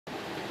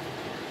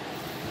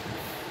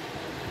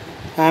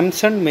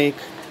Amazon make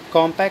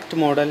compact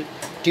model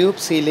tube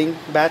sealing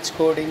batch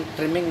coding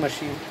trimming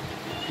machine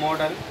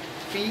model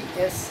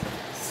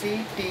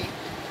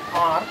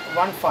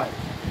PSCTR15.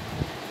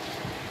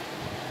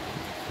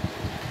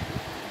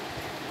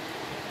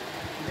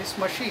 This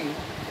machine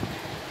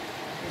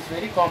is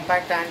very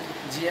compact and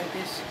GMP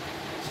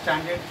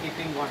standard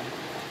keeping one.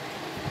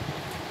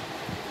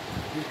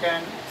 You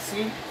can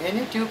seal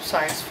any tube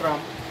size from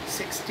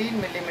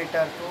 16 mm to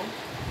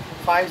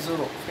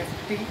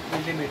 50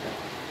 mm.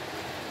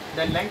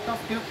 The length of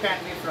tube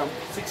can be from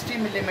 60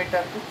 mm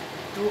to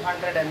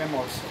 200 mm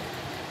also.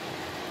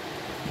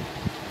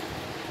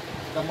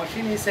 The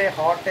machine is a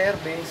hot air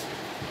based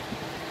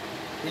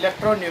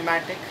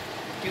electro-pneumatic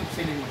tube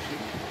sealing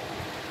machine.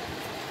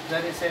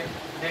 There is a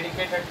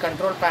dedicated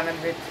control panel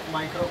with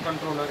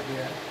microcontroller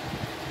here.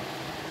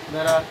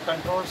 There are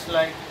controls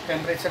like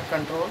temperature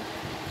control,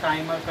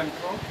 timer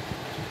control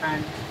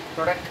and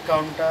product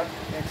counter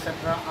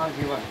etc. are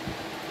given.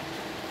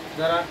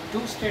 There are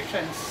two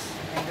stations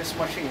in this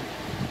machine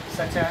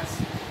such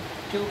as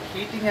tube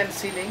heating and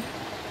sealing.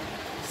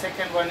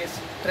 Second one is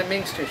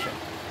trimming station.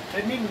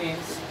 Trimming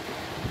means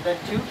the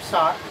tubes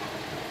are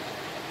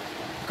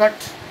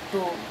cut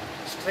to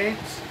straight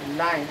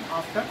line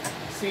after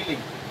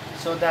sealing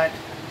so that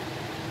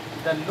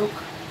the look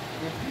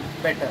will be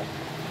better.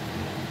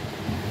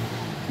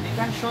 We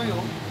can show you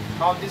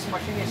how this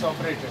machine is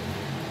operated.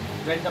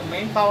 When the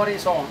main power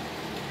is on,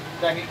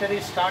 the heater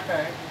is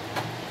started,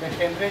 the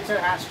temperature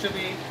has to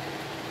be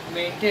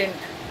maintained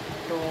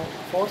to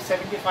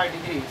 475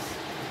 degrees.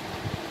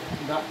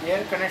 The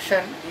air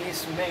connection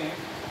is made.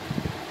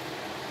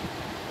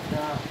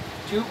 The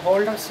tube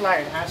holder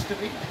slide has to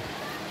be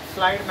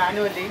slide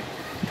manually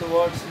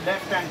towards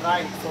left and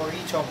right for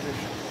each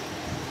operation.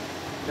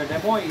 The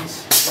demo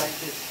is like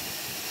this.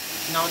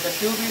 Now the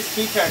tube is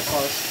heated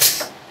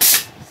first.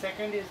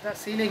 Second is the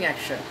sealing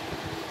action.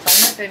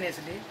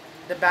 Simultaneously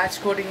the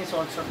batch coding is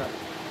also done.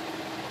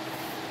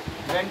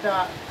 When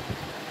the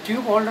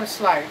tube holder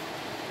slide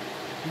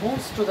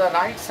moves to the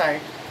right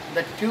side,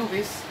 the tube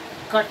is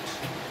cut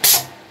to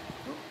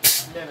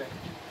level.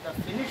 The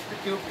finished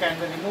tube can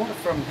be removed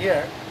from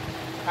here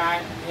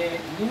and a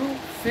new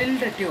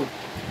filled tube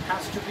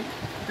has to be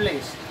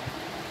placed.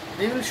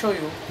 We will show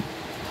you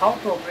how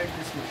to operate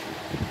this machine.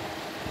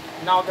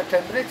 Now the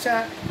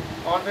temperature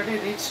already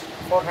reached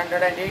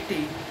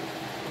 480,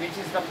 which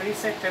is the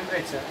preset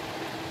temperature.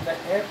 The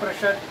air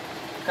pressure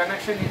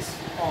connection is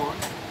on.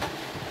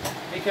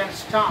 We can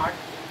start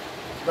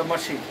the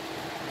machine.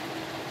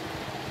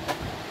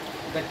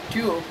 The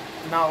tube,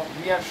 now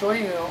we are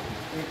showing you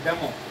a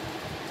demo.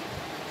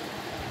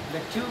 The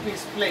tube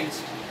is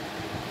placed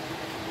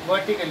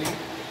vertically.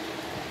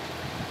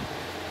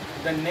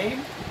 The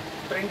name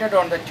printed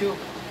on the tube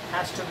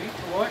has to be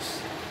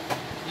towards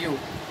you,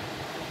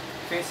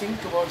 facing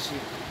towards you.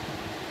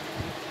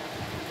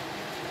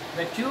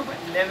 The tube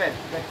level,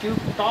 the tube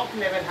top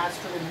level has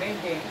to be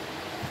maintained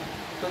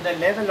to the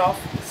level of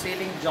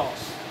sealing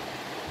jaws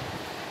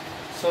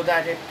so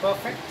that a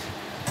perfect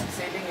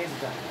sealing is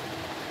done.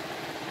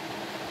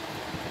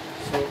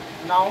 So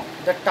now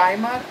the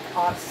timer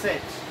are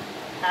set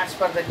as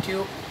per the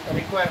tube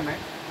requirement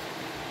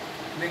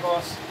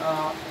because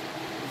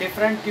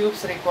different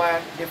tubes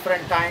require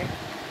different time,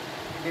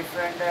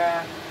 different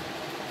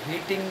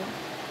heating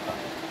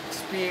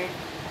speed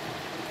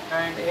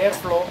and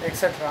airflow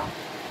etc.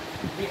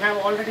 We have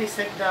already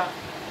set the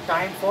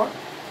time for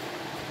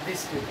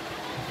this tube.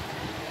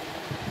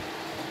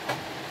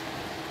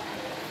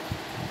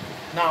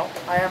 Now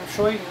I am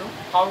showing you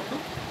how to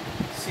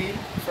seal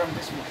from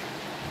this machine.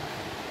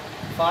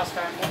 First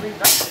I am moving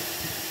the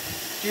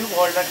tube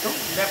holder to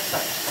left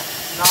side.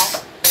 Now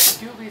the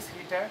tube is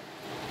heated,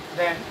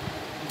 then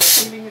the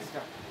sealing is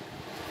done.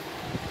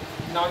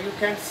 Now you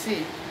can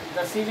see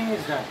the sealing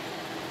is done.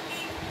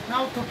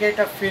 Now to get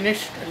a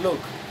finished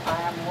look,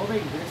 I am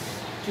moving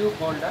this tube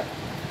holder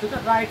to the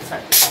right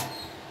side.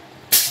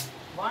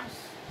 Once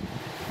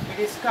it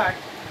is cut,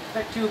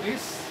 the tube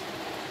is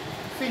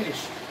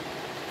finished.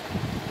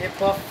 A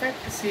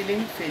perfect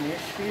sealing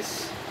finish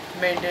is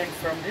maintained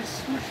from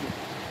this machine.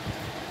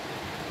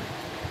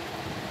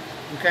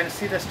 You can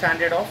see the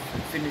standard of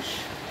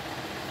finish.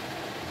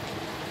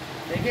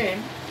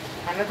 Again,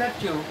 another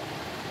tube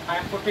I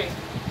am putting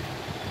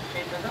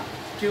into the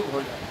tube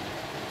holder.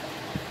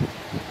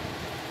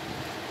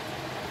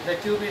 The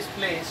tube is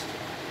placed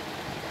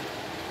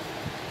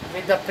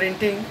with the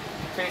printing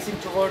facing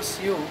towards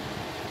you.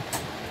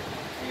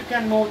 You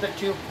can move the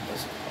tube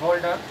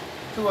holder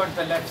towards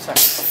the left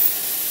side.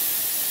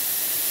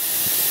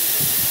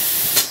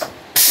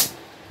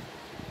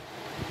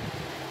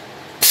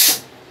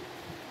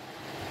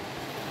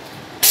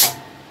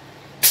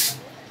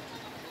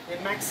 A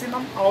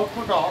maximum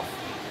output of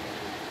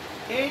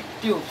 8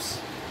 tubes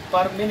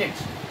per minute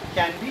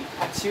can be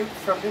achieved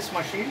from this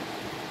machine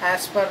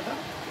as per the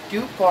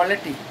tube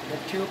quality, the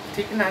tube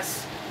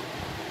thickness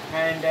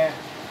and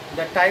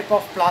the type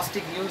of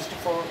plastic used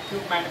for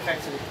tube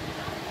manufacturing.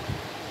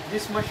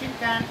 This machine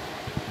can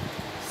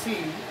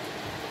seal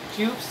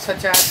tubes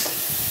such as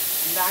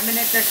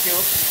laminated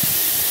tubes,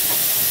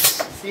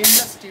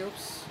 seamless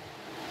tubes,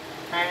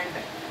 and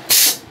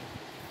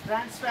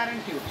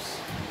transparent tubes.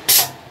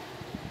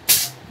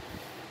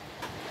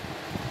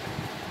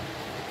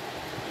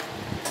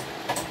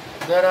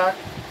 There are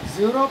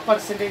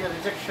 0%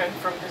 rejection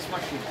from this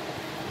machine.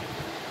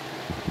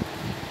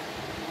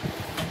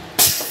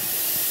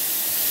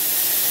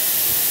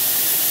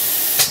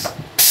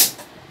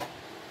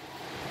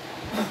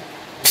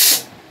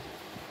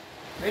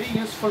 Very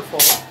useful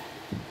for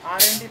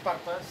R&D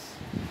purpose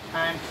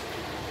and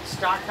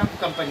startup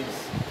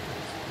companies.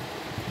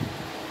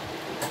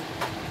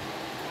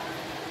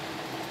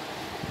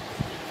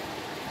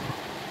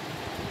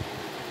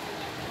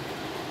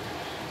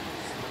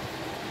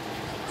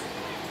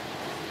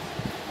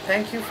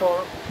 Thank you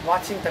for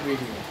watching the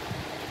video.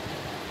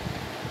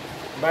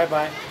 Bye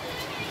bye.